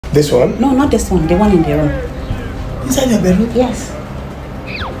This one? No, not this one. The one in the room. Inside your bedroom? Yes.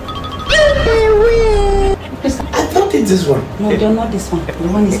 I thought it's this one. No, they're not this one. The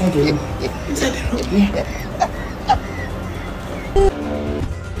one inside the room. Inside the room? Yeah.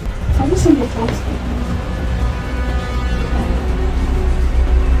 Have you seen the house?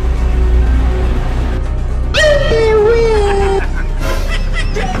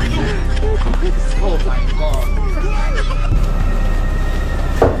 Oh my God.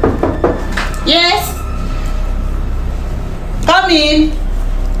 Yes. Come in.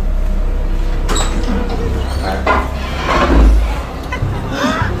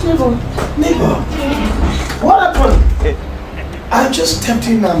 Neighbor, what happened? I just stepped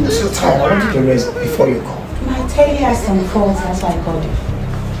in and I'm so tired. I wanted to rest before you called. My telly has some faults, that's why I called you.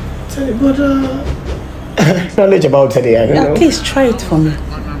 Teddy, but knowledge about Teddy, I don't know. Please try it for me.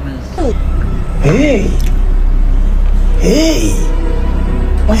 Hey. Hey.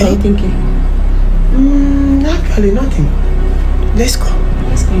 What are you thinking? Actually, nothing. Let's go.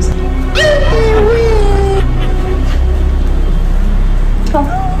 Let's go inside. Come.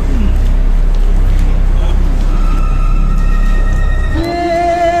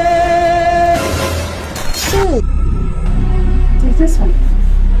 Is this one?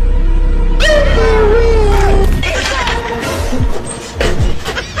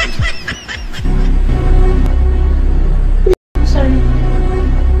 Sorry.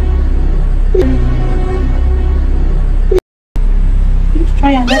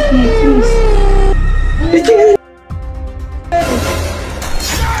 Try and help me, please.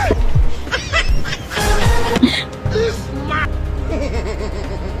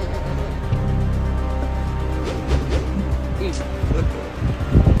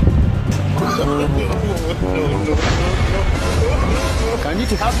 I need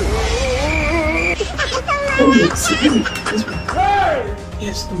to help you.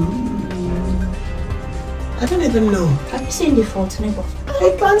 Yes. I don't even know. Have you seen the fault, neighbor?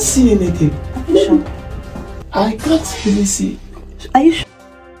 I can't see anything. Are you sure? I can't really see. Are you sure?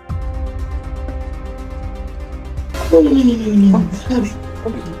 No.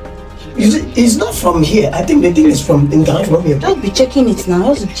 It's not from here. I think the thing is from here. Don't be checking it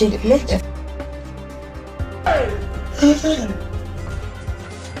now. Just check. Let's.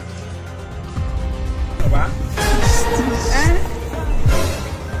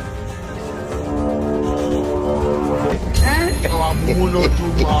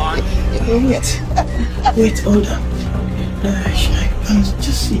 Wait, hold on. I can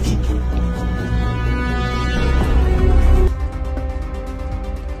just see it.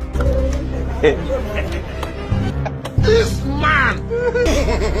 This man!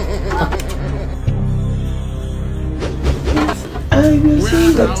 I will see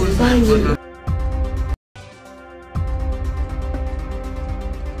that if I will.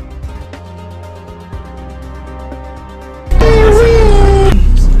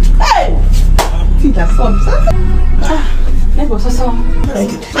 Neighbor, so. So,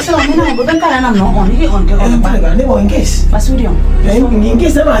 I'm going to carry on. Neighbor, in case. Masudion. In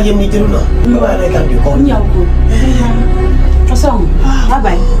case I am meeting, no, I can be called. So, bye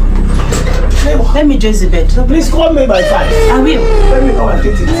bye. Neighbor, let me dress the bed. please call me by 5. I will.